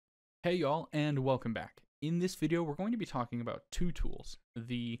Hey y'all, and welcome back. In this video, we're going to be talking about two tools,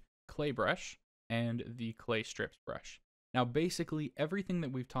 the clay brush and the clay strips brush. Now, basically, everything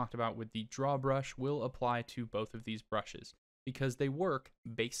that we've talked about with the draw brush will apply to both of these brushes because they work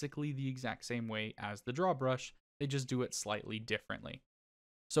basically the exact same way as the draw brush, they just do it slightly differently.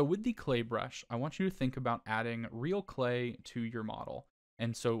 So with the clay brush, I want you to think about adding real clay to your model.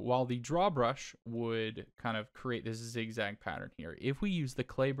 And so while the draw brush would kind of create this zigzag pattern here, if we use the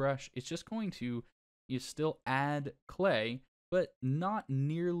clay brush, it's just going to still add clay, but not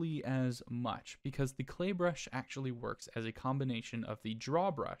nearly as much because the clay brush actually works as a combination of the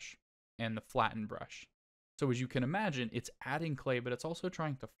draw brush and the flatten brush. So as you can imagine, it's adding clay, but it's also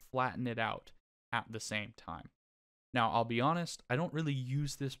trying to flatten it out at the same time. Now, I'll be honest, I don't really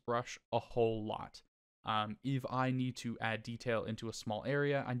use this brush a whole lot. If I need to add detail into a small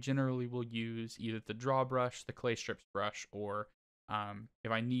area, I generally will use either the draw brush, the clay strips brush, or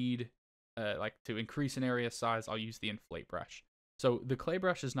if I need to increase an area size, I'll use the inflate brush. So the clay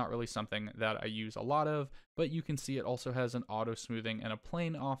brush is not really something that I use a lot of, but you can see it also has an auto smoothing and a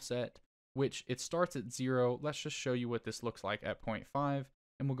plane offset, which it starts at 0. Let's just show you what this looks like at 0.5,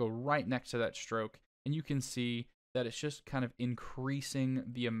 and we'll go right next to that stroke, and you can see that it's just kind of increasing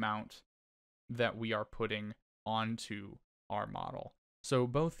the amount that we are putting onto our model. So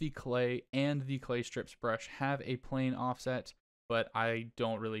both the clay and the clay strips brush have a plane offset, but I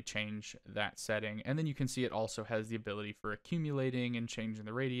don't really change that setting. And then you can see it also has the ability for accumulating and changing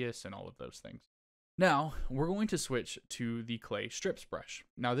the radius and all of those things. Now, we're going to switch to the clay strips brush.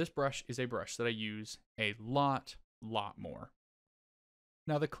 Now, this brush is a brush that I use a lot more.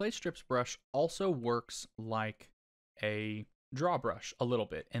 Now, the clay strips brush also works like a draw brush a little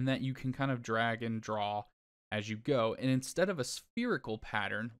bit, in that you can kind of drag and draw as you go. And instead of a spherical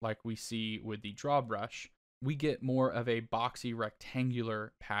pattern like we see with the draw brush, we get more of a boxy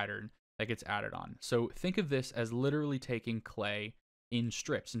rectangular pattern that gets added on. So think of this as literally taking clay in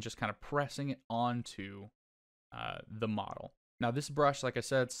strips and just kind of pressing it onto the model. Now this brush, like I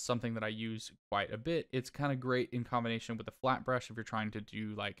said, is something that I use quite a bit. It's kind of great in combination with the flat brush if you're trying to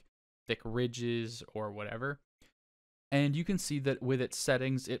do like thick ridges or whatever. And you can see that with its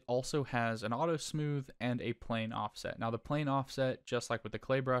settings, it also has an auto smooth and a plane offset. Now the plane offset, just like with the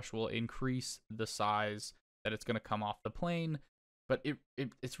clay brush, will increase the size that it's going to come off the plane, but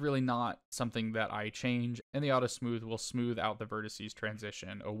it's really not something that I change. And the auto smooth will smooth out the vertices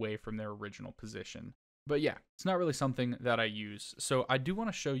transition away from their original position. But yeah, it's not really something that I use. So I do want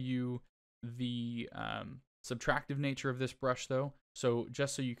to show you the subtractive nature of this brush though. So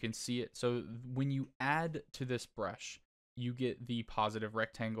just so you can see it, so when you add to this brush, you get the positive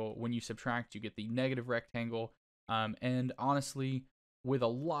rectangle. When you subtract, you get the negative rectangle. And honestly, with a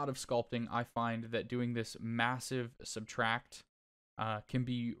lot of sculpting, I find that doing this massive subtract can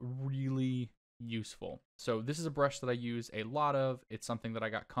be really useful. So this is a brush that I use a lot of. It's something that I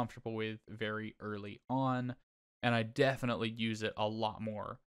got comfortable with very early on, and I definitely use it a lot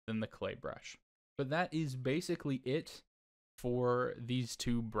more than the clay brush. But that is basically it for these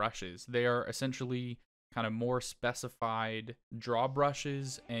two brushes. They are essentially kind of more specified draw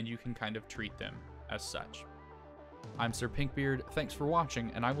brushes, and you can kind of treat them as such. I'm Sir Pinkbeard, thanks for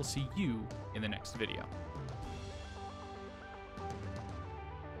watching, and I will see you in the next video.